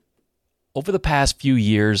Over the past few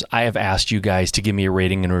years, I have asked you guys to give me a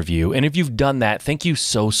rating and review. And if you've done that, thank you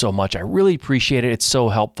so much. I really appreciate it. It's so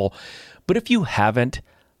helpful. But if you haven't,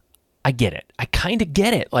 I get it. I kind of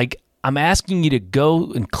get it. Like, I'm asking you to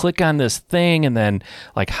go and click on this thing, and then,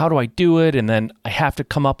 like, how do I do it? And then I have to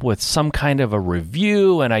come up with some kind of a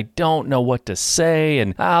review, and I don't know what to say,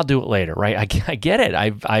 and I'll do it later, right? I get it.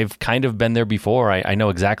 I've kind of been there before. I know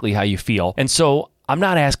exactly how you feel. And so I'm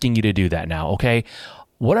not asking you to do that now, okay?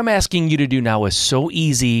 What I'm asking you to do now is so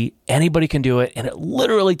easy. Anybody can do it, and it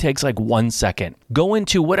literally takes like 1 second. Go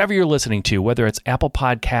into whatever you're listening to, whether it's Apple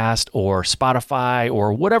Podcast or Spotify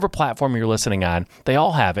or whatever platform you're listening on. They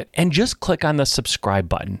all have it. And just click on the subscribe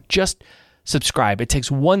button. Just subscribe. It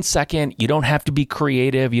takes 1 second. You don't have to be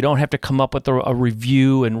creative. You don't have to come up with a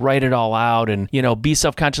review and write it all out and, be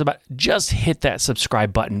self-conscious about it. Just hit that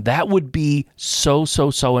subscribe button. That would be so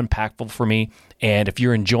impactful for me. And if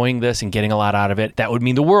you're enjoying this and getting a lot out of it, that would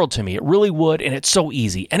mean the world to me. It really would. And it's so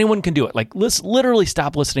easy. Anyone can do it. Like, let's literally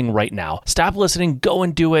stop listening right now. Stop listening. Go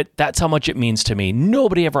and do it. That's how much it means to me.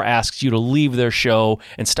 Nobody ever asks you to leave their show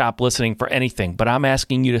and stop listening for anything. But I'm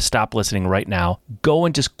asking you to stop listening right now. Go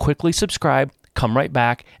and just quickly subscribe. Come right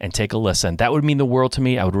back and take a listen. That would mean the world to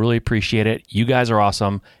me. I would really appreciate it. You guys are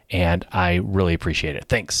awesome. And I really appreciate it.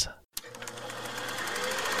 Thanks.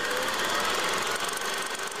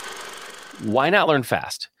 Why not learn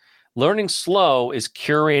fast? Learning slow is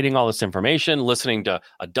curating all this information, listening to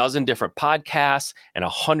a dozen different podcasts and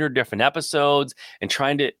 100 different episodes and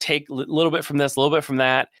trying to take a little bit from this, a little bit from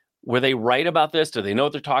that. Were they right about this? Do they know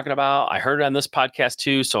what they're talking about? I heard it on this podcast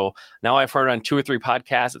too. So now I've heard it on 2 or 3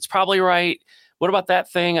 podcasts. It's probably right. What about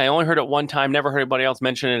that thing? I only heard it one time, never heard anybody else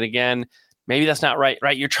mention it again. Maybe that's not right,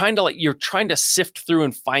 right? You're trying to sift through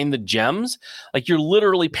and find the gems. Like, you're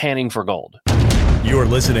literally panning for gold. You're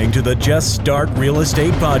listening to the Just Start Real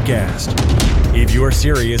Estate Podcast. If you're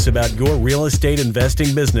serious about your real estate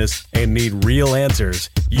investing business and need real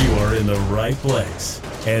answers, you are in the right place.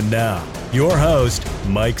 And now, your host,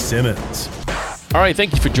 Mike Simmons. All right,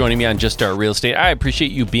 thank you for joining me on Just Start Real Estate. I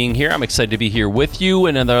appreciate you being here. I'm excited to be here with you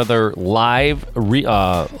in another live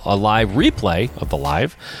replay of the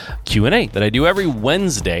live Q&A that I do every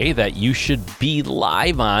Wednesday that you should be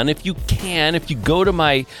live on if you can. If you go to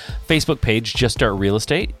my Facebook page, Just Start Real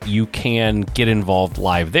Estate, you can get involved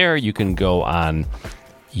live there. You can go on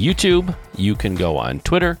YouTube. You can go on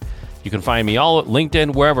Twitter. You can find me all at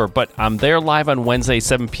LinkedIn, wherever, but I'm there live on Wednesday,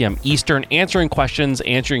 7 p.m. Eastern, answering questions,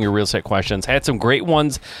 answering your real estate questions. Had some great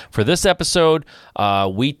ones for this episode.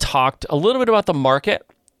 We talked a little bit about the market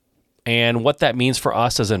and what that means for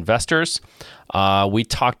us as investors. We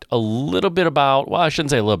talked a little bit about, well, I shouldn't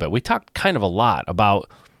say a little bit. We talked kind of a lot about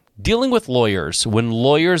dealing with lawyers. When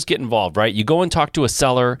lawyers get involved, right? You go and talk to a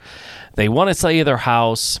seller. They want to sell you their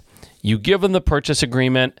house. You give them the purchase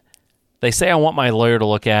agreement. They say, I want my lawyer to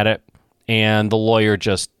look at it. And the lawyer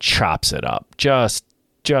just chops it up, just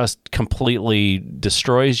completely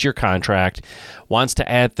destroys your contract, wants to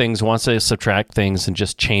add things, wants to subtract things, and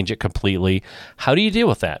just change it completely. How do you deal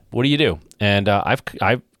with that? What do you do? And I've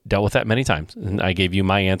dealt with that many times. And I gave you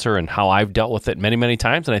my answer and how I've dealt with it many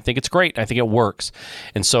times. And I think it's great. I think it works.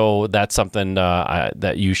 And so that's something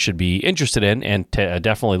that you should be interested in and to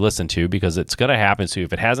definitely listen to, because it's going to happen. So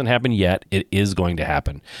if it hasn't happened yet, it is going to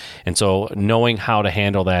happen. And so knowing how to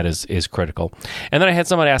handle that is critical. And then I had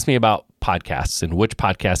someone ask me about podcasts and which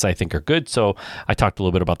podcasts I think are good. So I talked a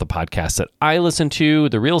little bit about the podcasts that I listen to,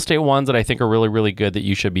 the real estate ones that I think are really good that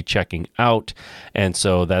you should be checking out. And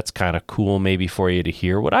so that's kind of cool maybe for you to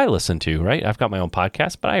hear what I listen to, right? I've got my own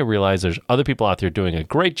podcast, but I realize there's other people out there doing a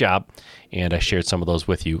great job, and I shared some of those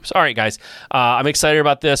with you. So, all right, guys, I'm excited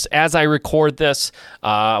about this. As I record this,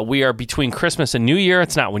 we are between Christmas and New Year.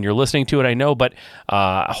 It's not when you're listening to it, I know, but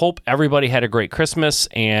I hope everybody had a great Christmas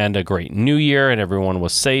and a great New Year, and everyone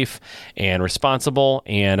was safe and responsible.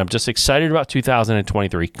 And I'm just excited about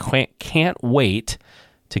 2023. Can't wait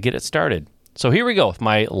to get it started. So here we go with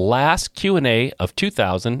my last Q&A of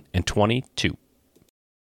 2022.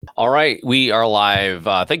 All right, we are live.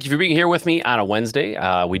 Thank you for being here with me on a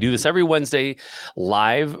Wednesday. We do this every Wednesday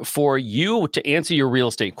live for you to answer your real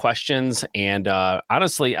estate questions. And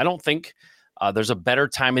honestly, I don't think there's a better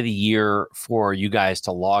time of the year for you guys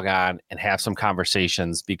to log on and have some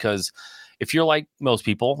conversations, because if you're like most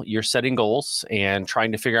people, you're setting goals and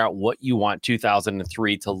trying to figure out what you want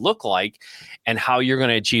 2003 to look like and how you're going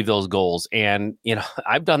to achieve those goals. And,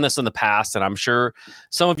 I've done this in the past, and I'm sure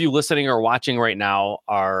some of you listening or watching right now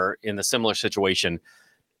are in a similar situation.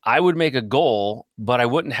 I would make a goal, but I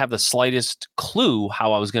wouldn't have the slightest clue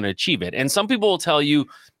how I was going to achieve it. And some people will tell you,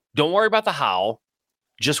 don't worry about the how,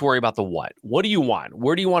 just worry about the what. What do you want?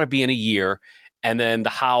 Where do you want to be in a year? and then the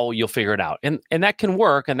how, you'll figure it out. And that can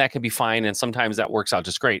work, and that can be fine. And sometimes that works out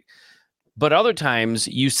just great. But other times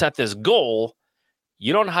you set this goal,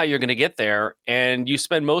 you don't know how you're going to get there, and you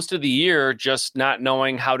spend most of the year just not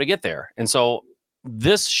knowing how to get there. And so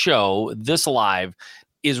this show, this live,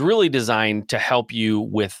 is really designed to help you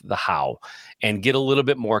with the how and get a little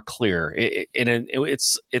bit more clear.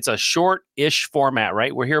 It's a short-ish format,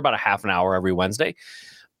 right? We're here about a half an hour every Wednesday,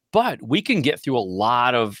 but we can get through a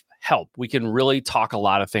lot of help. We can really talk a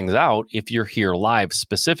lot of things out if you're here live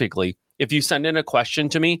specifically. If you send in a question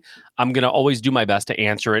to me, I'm going to always do my best to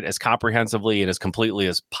answer it as comprehensively and as completely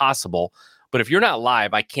as possible. But if you're not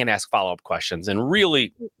live, I can't ask follow-up questions. And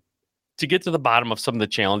really, to get to the bottom of some of the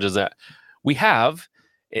challenges that we have,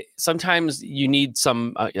 sometimes you need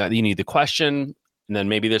you need the question, and then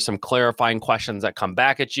maybe there's some clarifying questions that come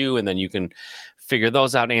back at you, and then you can figure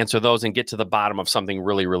those out and answer those and get to the bottom of something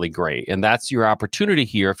really, really great. And that's your opportunity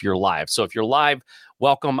here if you're live. So if you're live,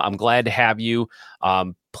 welcome. I'm glad to have you.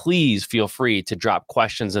 Please feel free to drop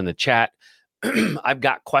questions in the chat. I've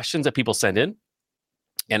got questions that people send in,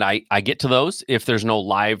 and I get to those. If there's no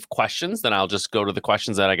live questions, then I'll just go to the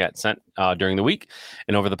questions that I got sent during the week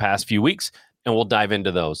and over the past few weeks, and we'll dive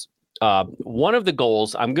into those. One of the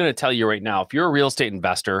goals, I'm going to tell you right now, if you're a real estate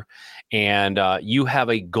investor and you have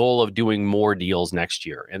a goal of doing more deals next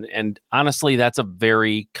year, and honestly, that's a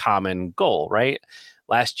very common goal, right?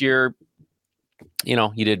 Last year,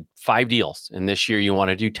 you did 5 deals, and this year you want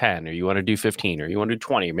to do 10, or you want to do 15, or you want to do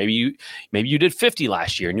 20, or maybe you did 50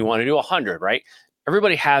 last year and you want to do 100, right?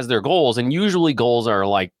 Everybody has their goals, and usually goals are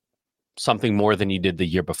like something more than you did the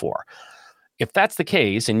year before. If that's the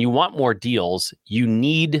case and you want more deals, you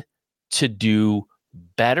need to do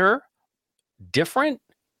better, different,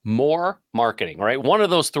 more marketing, right? One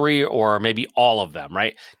of those 3, or maybe all of them,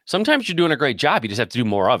 right? Sometimes you're doing a great job. You just have to do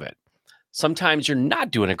more of it. Sometimes you're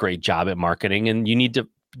not doing a great job at marketing and you need to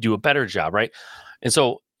do a better job, right? And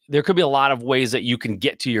so there could be a lot of ways that you can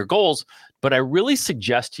get to your goals, but I really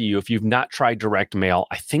suggest to you, if you've not tried direct mail,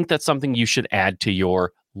 I think that's something you should add to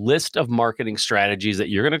your list of marketing strategies that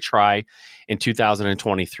you're going to try in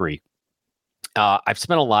 2023. I've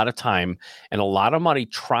spent a lot of time and a lot of money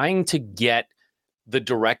trying to get the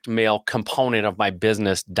direct mail component of my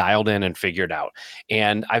business dialed in and figured out.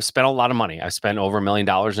 And I've spent a lot of money. I've spent over $1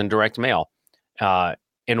 million in direct mail.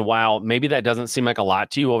 And while maybe that doesn't seem like a lot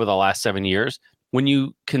to you over the last 7 years, when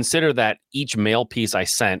you consider that each mail piece I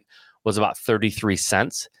sent was about 33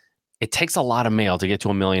 cents, it takes a lot of mail to get to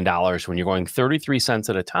 $1 million when you're going 33 cents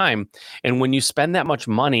at a time. And when you spend that much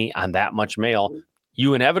money on that much mail,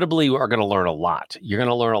 you inevitably are going to learn a lot. You're going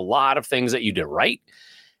to learn a lot of things that you did right,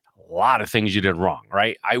 a lot of things you did wrong,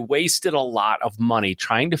 right? I wasted a lot of money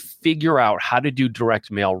trying to figure out how to do direct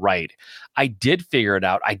mail right. I did figure it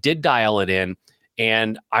out. I did dial it in,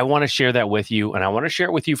 and I want to share that with you. And I want to share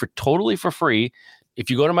it with you totally for free. If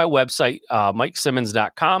you go to my website,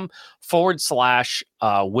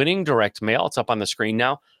 MikeSimmons.com/winning direct mail, it's up on the screen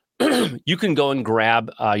now. You can go and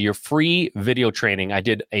grab your free video training. I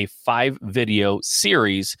did a 5-video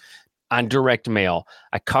series on direct mail.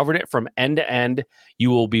 I covered it from end to end.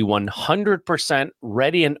 You will be 100%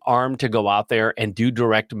 ready and armed to go out there and do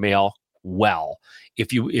direct mail well.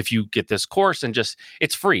 If you get this course, and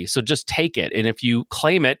it's free. So just take it. And if you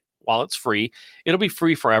claim it while it's free, it'll be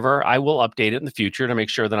free forever. I will update it in the future to make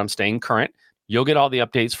sure that I'm staying current. You'll get all the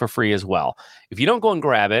updates for free as well. If you don't go and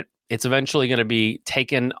grab it, it's eventually going to be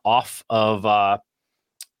taken off of,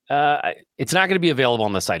 it's not going to be available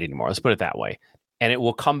on the site anymore. Let's put it that way. And it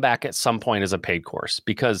will come back at some point as a paid course,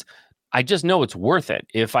 because I just know it's worth it.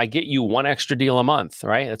 If I get you 1 extra deal a month,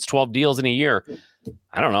 right? That's 12 deals in a year.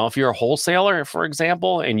 I don't know, if you're a wholesaler, for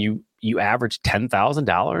example, and you average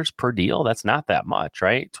 $10,000 per deal, that's not that much,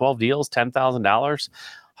 right? 12 deals, $10,000,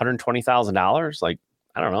 $120,000. Like,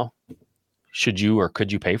 I don't know. Should you or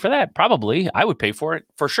could you pay for that? Probably. I would pay for it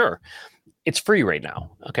for sure. It's free right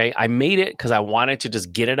now. Okay. I made it because I wanted to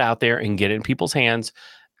just get it out there and get it in people's hands.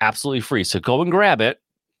 Absolutely free. So go and grab it.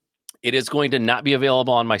 It is going to not be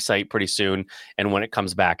available on my site pretty soon. And when it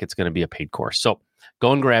comes back, it's going to be a paid course. So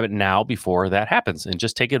go and grab it now before that happens, and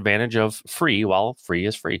just take advantage of free while free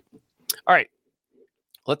is free. All right.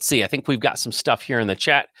 Let's see. I think we've got some stuff here in the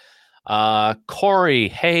chat. Corey,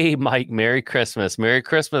 hey, Mike, Merry Christmas. Merry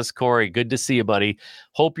Christmas, Corey. Good to see you, buddy.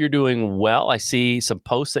 Hope you're doing well. I see some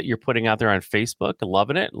posts that you're putting out there on Facebook.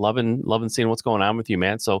 Loving it. Loving seeing what's going on with you,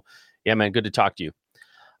 man. So yeah, man, good to talk to you.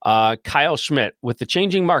 Kyle Schmidt, with the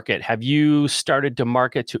changing market, have you started to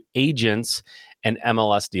market to agents and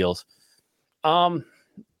MLS deals?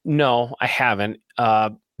 No, I haven't.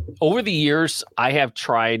 Over the years, I have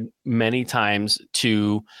tried many times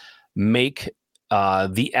to make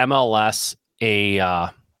the MLS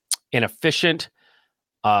an efficient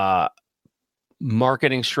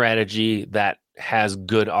marketing strategy that has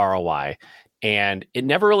good ROI. And it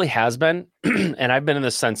never really has been. And I've been in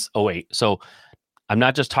this since 2008. So I'm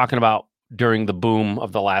not just talking about during the boom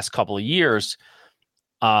of the last couple of years.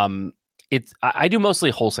 I do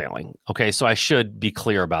mostly wholesaling. Okay. So I should be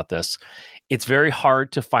clear about this. It's very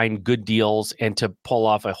hard to find good deals and to pull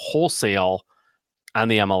off a wholesale on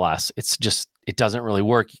the MLS. It doesn't really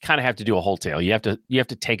work. You kind of have to do a wholesale. You have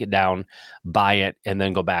to take it down, buy it, and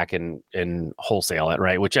then go back and wholesale it,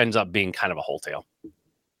 right? Which ends up being kind of a wholesale.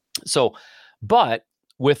 So, but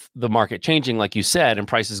with the market changing, like you said, and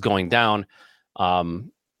prices going down,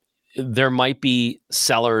 there might be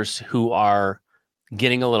sellers who are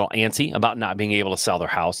getting a little antsy about not being able to sell their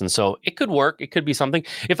house. And so it could work. It could be something.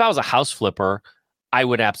 If I was a house flipper, I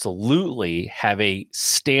would absolutely have a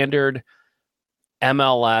standard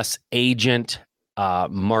MLS agent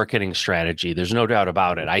marketing strategy. There's no doubt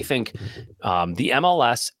about it. I think the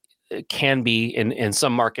MLS can be in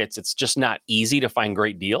some markets, it's just not easy to find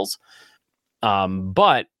great deals.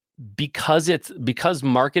 But because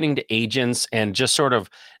marketing to agents and just sort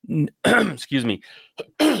of, excuse me,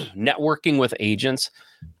 networking with agents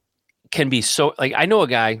can be so, like, I know a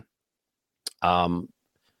guy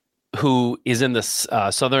who is in the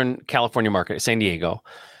Southern California market, San Diego.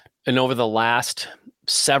 And over the last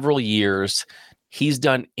several years, he's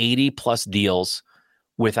done 80 plus deals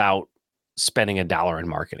without spending $1 in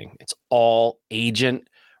marketing. It's all agent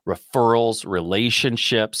referrals,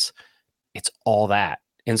 relationships. It's all that.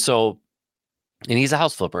 And he's a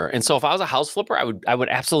house flipper. And so if I was a house flipper, I would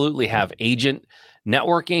absolutely have agent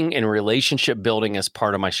networking and relationship building as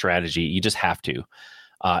part of my strategy. You just have to.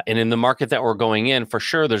 And in the market that we're going in, for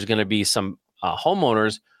sure, there's going to be some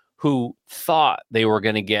homeowners who thought they were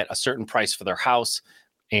going to get a certain price for their house.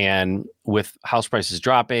 And with house prices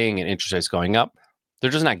dropping and interest rates going up,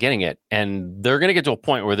 they're just not getting it. And they're going to get to a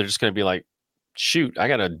point where they're just going to be like, shoot, I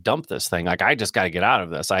got to dump this thing. Like, I just got to get out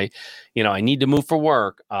of this. I need to move for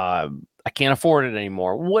work. I can't afford it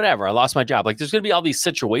anymore. Whatever. I lost my job. Like, there's going to be all these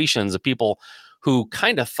situations of people who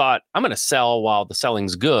kind of thought, I'm going to sell while the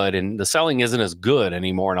selling's good. And the selling isn't as good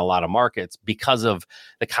anymore in a lot of markets because of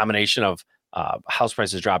the combination of house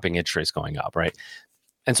prices dropping, interest rates going up, right?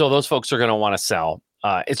 And so those folks are going to want to sell.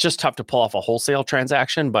 It's just tough to pull off a wholesale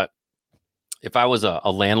transaction, but if I was a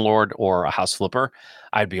landlord or a house flipper,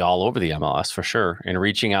 I'd be all over the MLS for sure and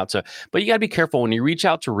reaching out to, but you got to be careful when you reach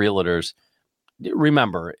out to realtors.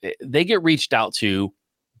 Remember, they get reached out to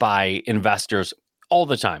by investors all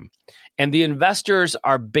the time. And the investors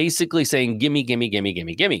are basically saying, gimme, gimme, gimme,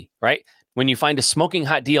 gimme, gimme, right? When you find a smoking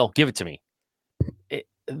hot deal, give it to me.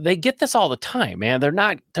 They get this all the time, man. They're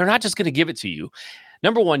not just going to give it to you.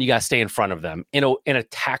 Number one, you got to stay in front of them in a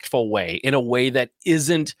tactful way, in a way that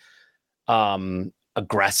isn't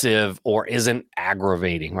aggressive or isn't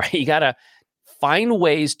aggravating, right? You got to find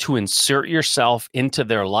ways to insert yourself into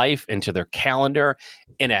their life, into their calendar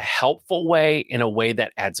in a helpful way, in a way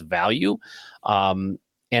that adds value, and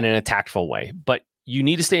in a tactful way. But you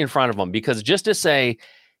need to stay in front of them, because just to say,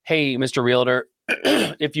 hey, Mr. Realtor,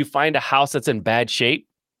 if you find a house that's in bad shape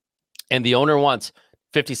and the owner wants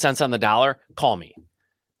 50 cents on the dollar, call me.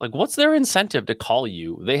 Like, what's their incentive to call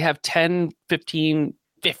you? They have 10, 15,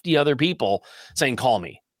 50 other people saying, call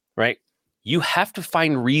me, right? You have to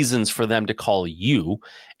find reasons for them to call you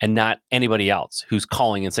and not anybody else who's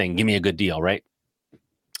calling and saying, give me a good deal, right?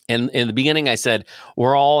 And in the beginning, I said,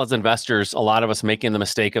 we're all, as investors, a lot of us making the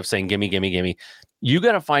mistake of saying, gimme, gimme, gimme. You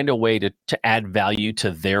got to find a way to add value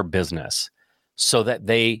to their business so that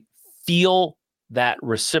they feel that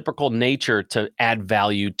reciprocal nature to add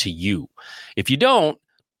value to you. If you don't,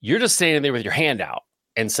 you're just standing there with your hand out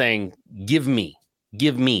and saying, give me,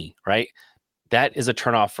 right? That is a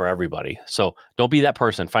turnoff for everybody. So don't be that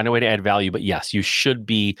person. Find a way to add value. But yes, you should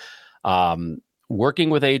be working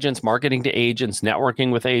with agents, marketing to agents,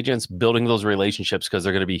 networking with agents, building those relationships, because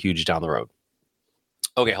they're going to be huge down the road.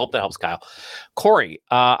 Okay, hope that helps, Kyle. Corey,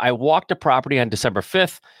 I walked a property on December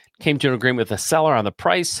 5th, came to an agreement with the seller on the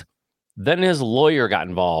price. Then his lawyer got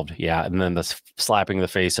involved. Yeah, and then the slapping the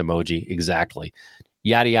face emoji. Exactly.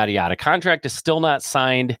 Yada, yada, yada. Contract is still not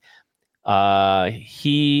signed.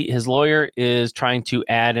 His lawyer is trying to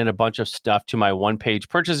add in a bunch of stuff to my one-page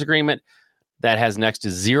purchase agreement that has next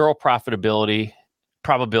to zero probability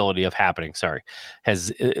of happening.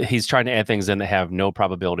 He's trying to add things in that have no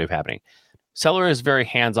probability of happening. Seller is very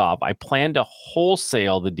hands-off. I plan to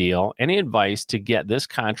wholesale the deal. Any advice to get this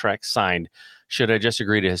contract signed? Should I just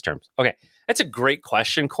agree to his terms? Okay, that's a great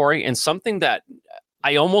question, Corey, and something that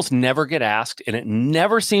I almost never get asked, and it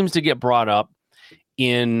never seems to get brought up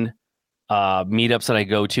in meetups that I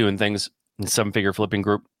go to and things. 7-figure flipping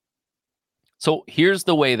group. So here's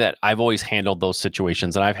the way that I've always handled those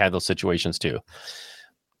situations, and I've had those situations too.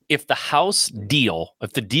 If the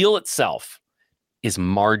deal itself is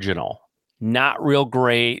marginal, not real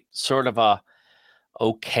great, sort of a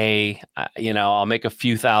okay, I'll make a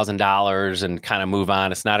few $1,000s and kind of move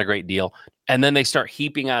on. It's not a great deal. And then they start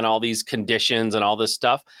heaping on all these conditions and all this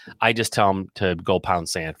stuff. I just tell them to go pound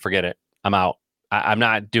sand. Forget it. I'm out. I'm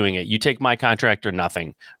not doing it. You take my contract or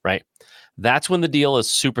nothing, right? That's when the deal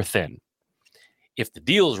is super thin. If the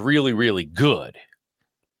deal is really, really good,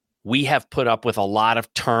 we have put up with a lot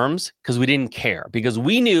of terms because we didn't care, because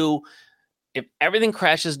we knew if everything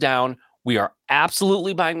crashes down, we are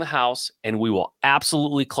absolutely buying the house and we will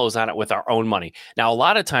absolutely close on it with our own money. Now, a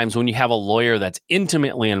lot of times when you have a lawyer that's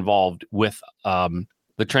intimately involved with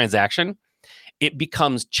the transaction, it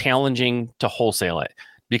becomes challenging to wholesale it,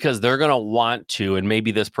 because they're going to want to, and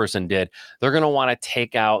maybe this person did, they're going to want to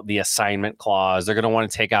take out the assignment clause. They're going to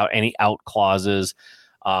want to take out any out clauses.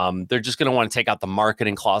 They're just going to want to take out the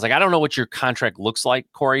marketing clause. Like, I don't know what your contract looks like,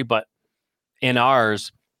 Corey, but in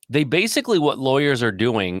ours, what lawyers are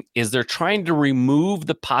doing is they're trying to remove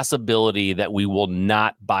the possibility that we will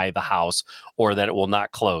not buy the house or that it will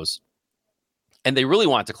not close. And they really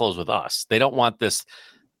want to close with us. They don't want this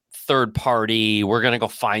third party, we're going to go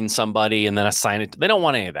find somebody and then assign it. They don't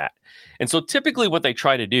want any of that. And so typically what they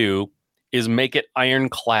try to do is make it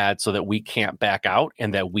ironclad so that we can't back out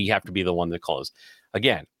and that we have to be the one to close.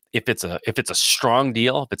 Again, if it's a strong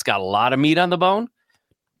deal, if it's got a lot of meat on the bone,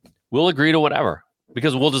 we'll agree to whatever,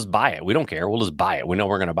 because we'll just buy it. We don't care. We'll just buy it. We know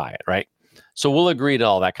we're going to buy it, right? So we'll agree to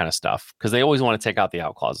all that kind of stuff, because they always want to take out the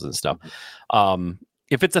out clauses and stuff.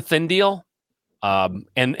 If it's a thin deal, and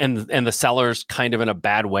the seller's kind of in a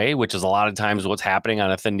bad way, which is a lot of times what's happening on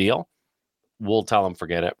a thin deal, we'll tell them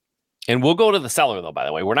forget it. And we'll go to the seller, though, by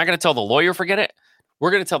the way. We're not going to tell the lawyer forget it.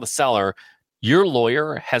 We're going to tell the seller, your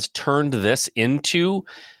lawyer has turned this into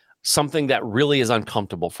something that really is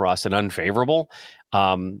uncomfortable for us and unfavorable.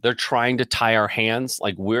 They're trying to tie our hands.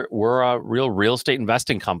 Like, we're a real estate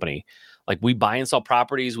investing company. Like, we buy and sell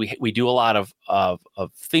properties. We do a lot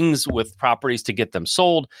of things with properties to get them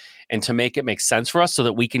sold and to make it make sense for us so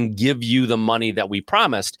that we can give you the money that we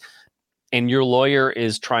promised. And your lawyer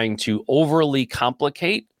is trying to overly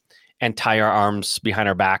complicate and tie our arms behind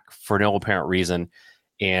our back for no apparent reason.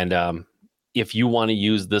 And if you want to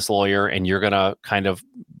use this lawyer and you're going to kind of,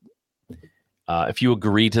 if you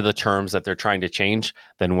agree to the terms that they're trying to change,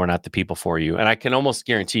 then we're not the people for you. And I can almost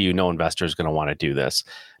guarantee you no investor is going to want to do this.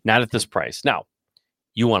 Not at this price. Now,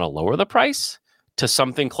 you want to lower the price to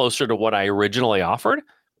something closer to what I originally offered,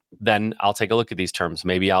 then I'll take a look at these terms.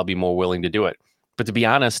 Maybe I'll be more willing to do it. But to be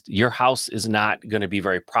honest, your house is not going to be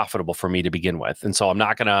very profitable for me to begin with. And so I'm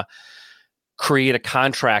not going to create a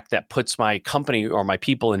contract that puts my company or my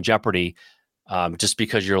people in jeopardy just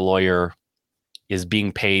because your lawyer is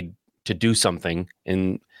being paid to do something.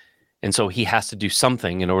 And so he has to do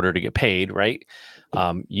something in order to get paid, right?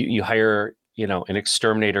 You hire, an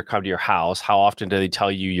exterminator come to your house. How often do they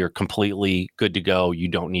tell you you're completely good to go? You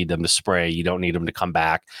don't need them to spray. You don't need them to come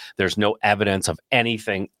back. There's no evidence of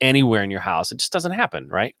anything anywhere in your house. It just doesn't happen,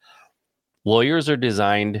 right? Lawyers are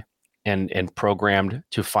designed and programmed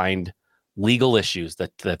to find legal issues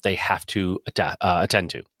that they have to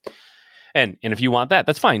attend to. And if you want that,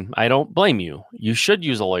 that's fine. I don't blame you. You should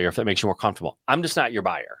use a lawyer if that makes you more comfortable. I'm just not your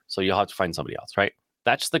buyer, so you'll have to find somebody else, right?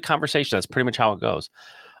 That's the conversation. That's pretty much how it goes.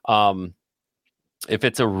 If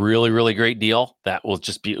it's a really, really great deal, that will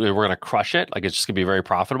just be, we're going to crush it. Like, it's just going to be very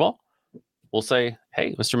profitable. We'll say,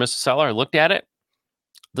 hey, Mr. and Mrs. Seller, I looked at it.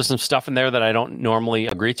 There's some stuff in there that I don't normally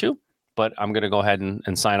agree to, but I'm going to go ahead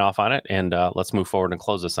and sign off on it. And let's move forward and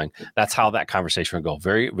close this thing. That's how that conversation would go.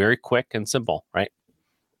 Very, very quick and simple, right?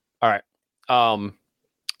 All right. So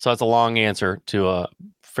that's a long answer to a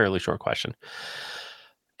fairly short question.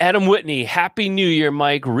 Adam Whitney, Happy New Year,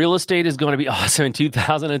 Mike. Real estate is going to be awesome in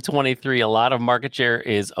 2023. A lot of market share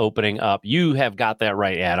is opening up. You have got that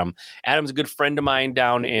right, Adam. Adam's a good friend of mine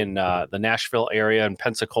down in the Nashville area in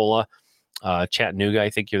Pensacola, Chattanooga. I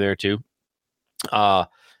think you're there too. Yeah,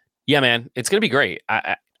 man, it's going to be great.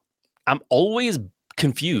 I'm always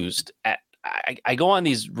confused. I go on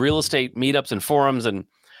these real estate meetups and forums and,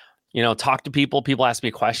 talk to people. People ask me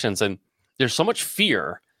questions, and there's so much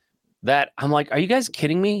fear that I'm like, are you guys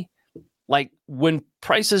kidding me? Like, when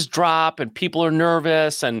prices drop and people are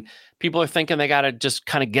nervous and people are thinking they got to just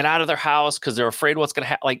kind of get out of their house because they're afraid what's going to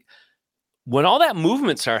happen. Like, when all that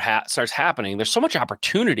movement starts happening, there's so much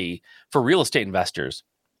opportunity for real estate investors.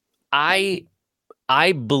 I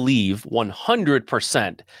believe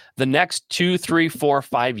 100% the next 2, 3, 4,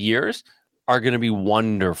 5 years are going to be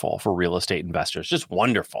wonderful for real estate investors. Just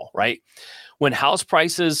wonderful, right? When house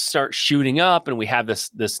prices start shooting up and we have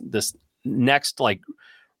this next like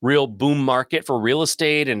real boom market for real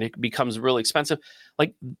estate and it becomes really expensive,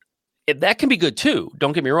 like that can be good too.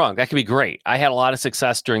 Don't get me wrong. That can be great. I had a lot of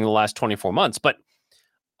success during the last 24 months, but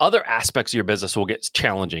other aspects of your business will get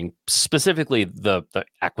challenging, specifically the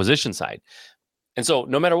acquisition side. And so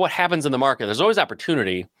no matter what happens in the market, there's always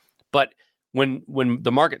opportunity. But when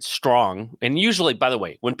the market's strong, and usually, by the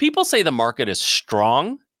way, when people say the market is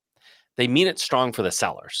strong, they mean it's strong for the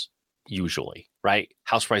sellers, usually, right?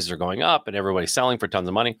 House prices are going up and everybody's selling for tons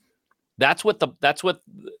of money. That's what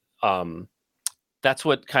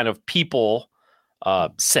kind of people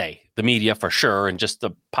say, the media for sure, and just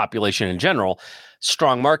the population in general.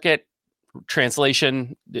 Strong market,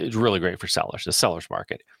 translation, is really great for sellers, the seller's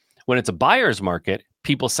market. When it's a buyer's market,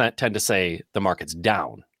 people tend to say the market's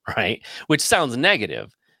down, right? Which sounds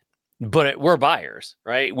negative, but we're buyers,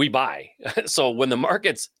 right? We buy. So when the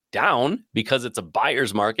market's down because it's a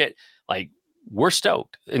buyer's market, like we're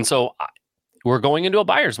stoked. And so we're going into a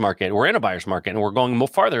buyer's market. We're in a buyer's market and we're going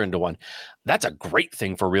farther into one. That's a great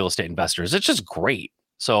thing for real estate investors. It's just great.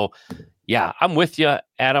 So yeah, I'm with you,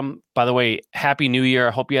 Adam. By the way, Happy New Year.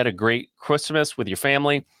 I hope you had a great Christmas with your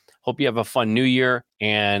family. Hope you have a fun New Year.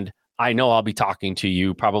 And I know I'll be talking to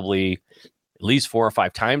you probably at least 4 or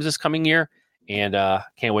 5 times this coming year. And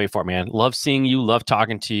can't wait for it, man. Love seeing you. Love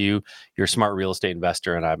talking to you. You're a smart real estate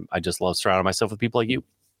investor. And I just love surrounding myself with people like you.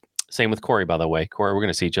 Same with Corey, by the way. Corey, we're going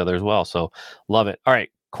to see each other as well. So love it. All right,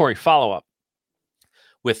 Corey, follow up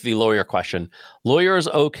with the lawyer question. Lawyer is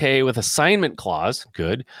okay with assignment clause,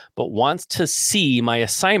 good, but wants to see my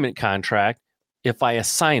assignment contract if I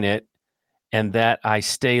assign it and that I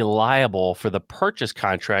stay liable for the purchase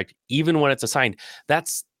contract even when it's assigned.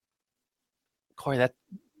 That's, Corey,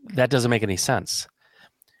 that doesn't make any sense.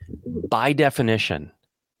 By definition,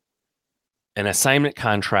 an assignment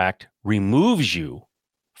contract removes you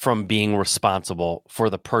from being responsible for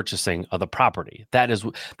the purchasing of the property. That is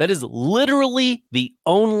literally the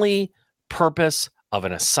only purpose of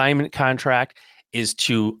an assignment contract, is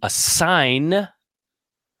to assign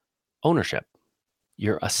ownership.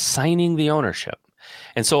 You're assigning the ownership.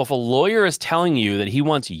 And so if a lawyer is telling you that he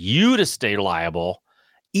wants you to stay liable,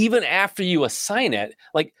 even after you assign it,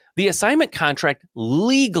 like the assignment contract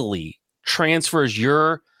legally transfers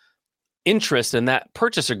your interest in that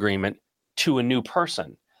purchase agreement to a new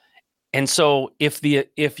person. And so if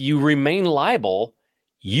you remain liable,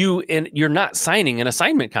 you're not signing an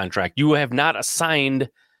assignment contract. You have not assigned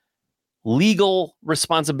legal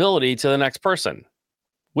responsibility to the next person,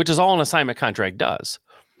 which is all an assignment contract does.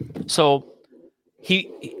 So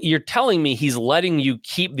you're telling me he's letting you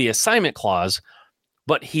keep the assignment clause,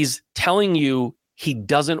 but he's telling you he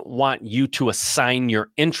doesn't want you to assign your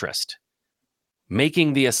interest,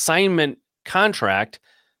 making the assignment contract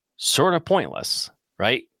sort of pointless,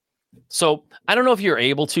 right? So I don't know if you're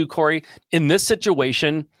able to, Corey, in this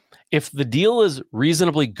situation, if the deal is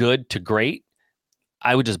reasonably good to great,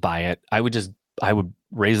 I would just buy it. I would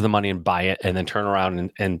raise the money and buy it and then turn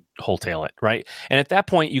around and wholesale it, right? And at that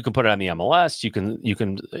point, you can put it on the MLS. You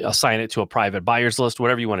can assign it to a private buyers list,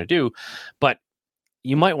 whatever you want to do. But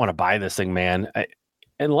you might want to buy this thing, man.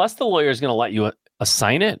 Unless the lawyer is going to let you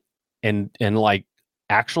assign it and like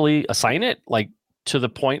actually assign it, like to the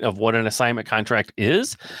point of what an assignment contract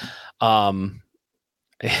is.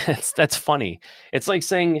 That's funny. It's like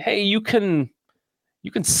saying, hey, you can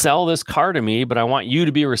sell this car to me, but I want you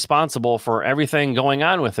to be responsible for everything going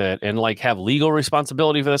on with it and like have legal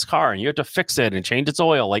responsibility for this car, and you have to fix it and change its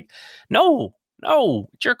oil. Like, no,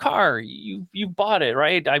 it's your car. You bought it,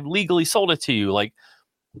 right? I've legally sold it to you. Like,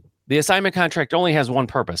 the assignment contract only has one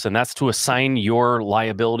purpose, and that's to assign your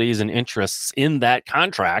liabilities and interests in that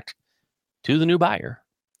contract to the new buyer.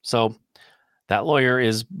 So that lawyer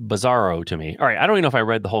is bizarro to me. All right. I don't even know if I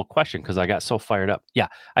read the whole question because I got so fired up. Yeah,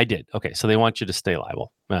 I did. Okay. So they want you to stay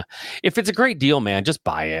liable. If it's a great deal, man, just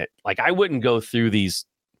buy it. Like, I wouldn't go through these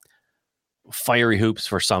fiery hoops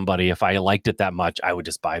for somebody. If I liked it that much, I would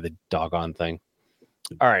just buy the doggone thing.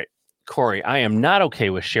 All right, Corey, I am not okay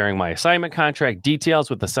with sharing my assignment contract details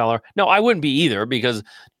with the seller. No, I wouldn't be either, because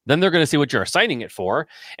then they're going to see what you're assigning it for.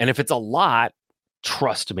 And if it's a lot,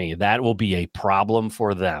 trust me, that will be a problem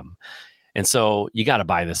for them. And so you got to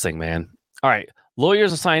buy this thing, man. All right.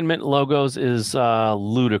 Lawyer's assignment logos is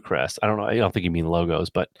ludicrous. I don't know. I don't think you mean logos,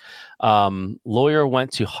 but lawyer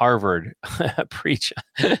went to Harvard. Preach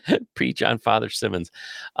on Father Simmons.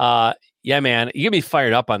 Yeah, man, you get me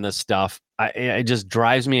fired up on this stuff. It just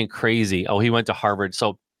drives me crazy. Oh, he went to Harvard.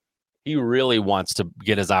 So he really wants to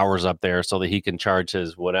get his hours up there so that he can charge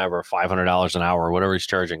his whatever, $500 an hour or whatever he's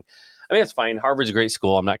charging. I mean, it's fine. Harvard's a great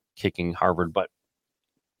school. I'm not kicking Harvard, but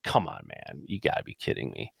come on, man. You got to be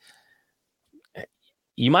kidding me.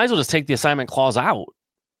 You might as well just take the assignment clause out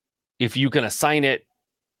if you can assign it,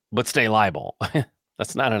 but stay liable.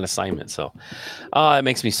 That's not an assignment. So it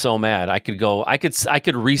makes me so mad. I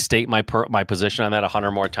could restate my position on that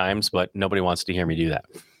 100 more times, but nobody wants to hear me do that.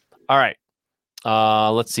 All right.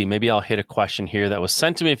 Let's see. Maybe I'll hit a question here that was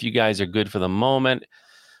sent to me if you guys are good for the moment.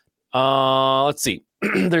 Let's see.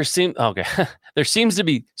 There seems to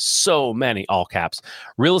be so many, all caps,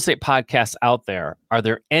 real estate podcasts out there. Are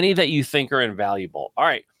there any that you think are invaluable? All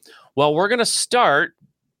right. Well, we're going to start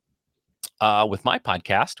with my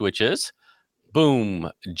podcast, which is boom,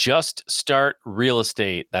 Just Start Real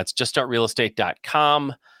Estate. That's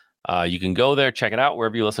juststartrealestate.com. You can go there, check it out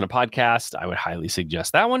wherever you listen to podcasts. I would highly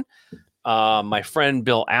suggest that one. My friend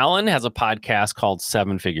Bill Allen has a podcast called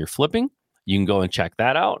 7-Figure Flipping. You can go and check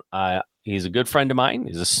that out. He's a good friend of mine.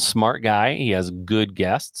 He's a smart guy. He has good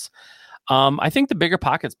guests. I think the Bigger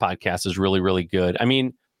Pockets podcast is really, really good. I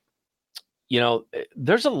mean,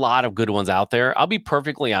 there's a lot of good ones out there. I'll be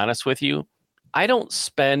perfectly honest with you. I don't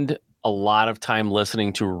spend a lot of time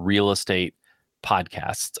listening to real estate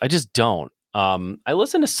podcasts. I just don't. I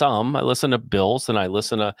listen to some. I listen to Bill's and I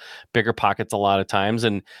listen to Bigger Pockets a lot of times.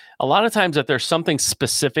 And a lot of times, if there's something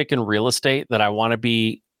specific in real estate that I want to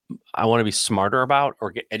be smarter about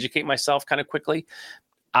or educate myself kind of quickly,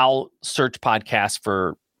 I'll search podcasts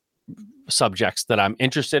for subjects that I'm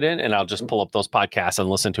interested in, and I'll just pull up those podcasts and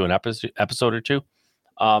listen to an episode or two.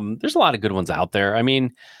 There's a lot of good ones out there. I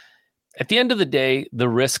mean, at the end of the day, the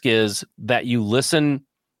risk is that you listen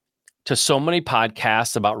to so many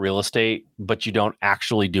podcasts about real estate, but you don't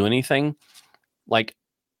actually do anything. Like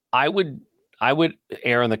I would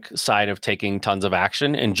err on the side of taking tons of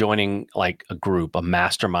action and joining like a group, a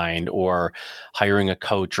mastermind, or hiring a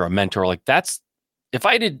coach or a mentor. Like if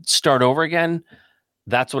I did start over again,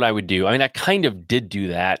 that's what I would do. I mean, I kind of did do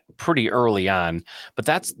that pretty early on, but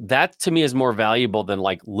that to me is more valuable than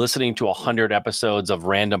like listening to 100 episodes of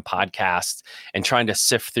random podcasts and trying to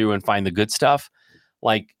sift through and find the good stuff.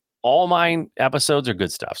 Like all mine episodes are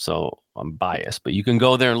good stuff. So I'm biased, but you can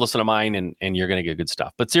go there and listen to mine and you're going to get good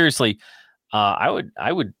stuff. But seriously, I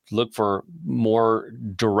would look for more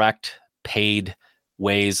direct paid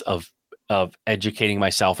ways of educating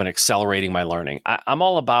myself and accelerating my learning. I'm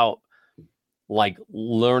all about like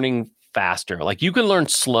learning faster. Like you can learn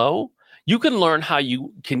slow. You can learn how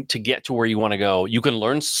you can to get to where you want to go. You can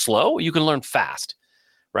learn slow. You can learn fast,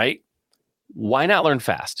 right? Why not learn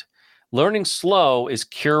fast? Learning slow is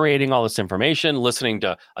curating all this information, listening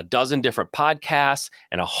to a dozen different podcasts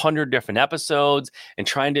and 100 different episodes and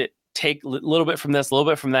trying to take a little bit from this, a little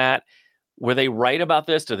bit from that. Were they right about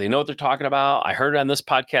this? Do they know what they're talking about? I heard it on this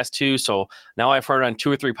podcast too. So now I've heard it on 2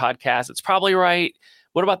 or 3 podcasts. It's probably right.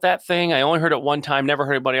 What about that thing? I only heard it one time, never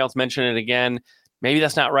heard anybody else mention it again. Maybe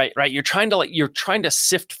that's not right, right? You're trying to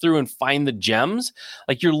sift through and find the gems.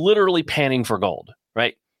 Like you're literally panning for gold,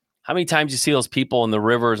 right? How many times you see those people in the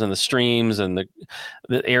rivers and the streams and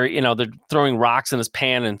the area, they're throwing rocks in this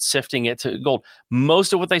pan and sifting it to gold.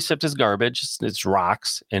 Most of what they sift is garbage. It's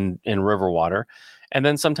rocks and river water. And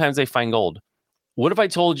then sometimes they find gold. What if I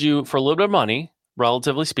told you for a little bit of money,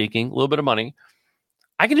 relatively speaking, a little bit of money,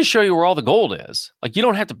 I can just show you where all the gold is. Like you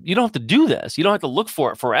don't have to do this. You don't have to look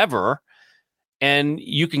for it forever, and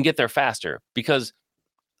you can get there faster. Because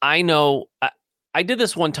I know I did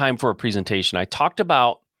this one time for a presentation. I talked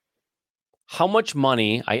about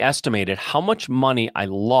I estimated how much money I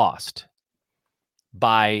lost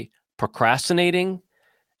by procrastinating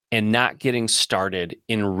and not getting started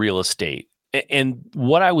in real estate. And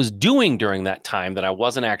what I was doing during that time that I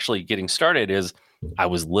wasn't actually getting started is I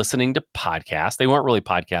was listening to podcasts. They weren't really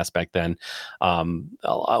podcasts back then. Some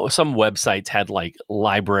websites had like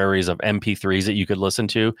libraries of MP3s that you could listen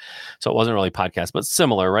to. So it wasn't really podcasts, but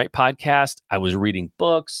similar, right? Podcast. I was reading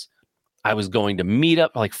books. I was going to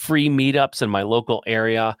free meetups in my local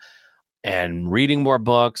area and reading more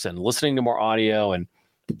books and listening to more audio. And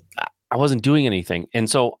I wasn't doing anything. And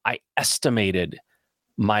so I estimated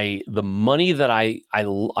the money that I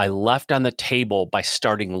left on the table by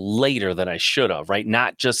starting later than I should have, right?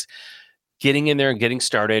 Not just getting in there and getting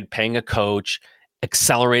started, paying a coach,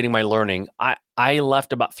 accelerating my learning. I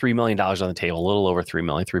left about $3 million on the table, a little over 3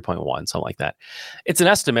 million, 3.1, something like that. It's an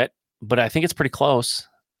estimate, but I think it's pretty close.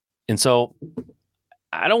 And so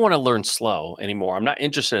I don't want to learn slow anymore. I'm not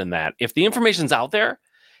interested in that. If the information's out there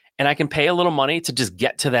and I can pay a little money to just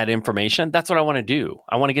get to that information, that's what I want to do.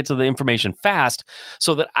 I want to get to the information fast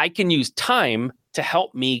so that I can use time to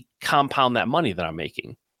help me compound that money that I'm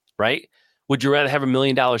making, right? Would you rather have $1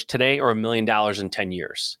 million today or $1 million in 10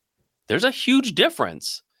 years? There's a huge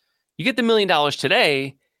difference. You get the $1 million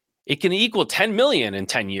today, it can equal 10 million in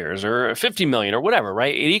 10 years or 50 million or whatever,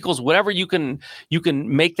 right? It equals whatever you can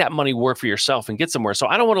make that money work for yourself and get somewhere. So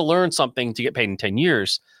I don't want to learn something to get paid in 10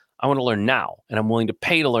 years. I want to learn now, and I'm willing to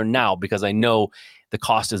pay to learn now because I know the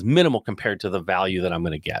cost is minimal compared to the value that I'm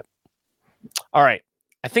going to get. All right.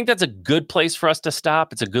 I think that's a good place for us to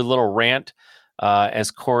stop. It's a good little rant. As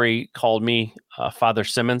Corey called me, Father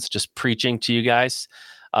Simmons, just preaching to you guys.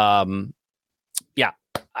 Yeah,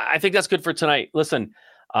 I think that's good for tonight. Listen,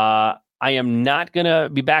 I am not going to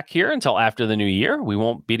be back here until after the new year. We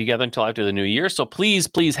won't be together until after the new year. So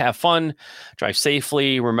please have fun. Drive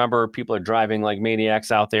safely. Remember, people are driving like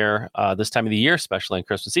maniacs out there this time of the year, especially on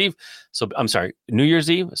Christmas Eve. So I'm sorry, New Year's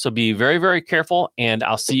Eve. So be very, very careful. And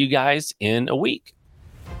I'll see you guys in a week.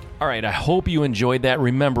 All right, I hope you enjoyed that.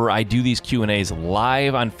 Remember, I do these Q&As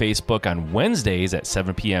live on Facebook on Wednesdays at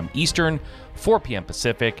 7 p.m. Eastern, 4 p.m.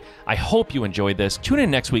 Pacific. I hope you enjoyed this. Tune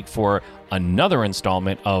in next week for another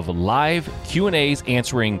installment of live Q&As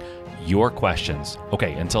answering your questions.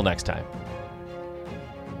 Okay, until next time.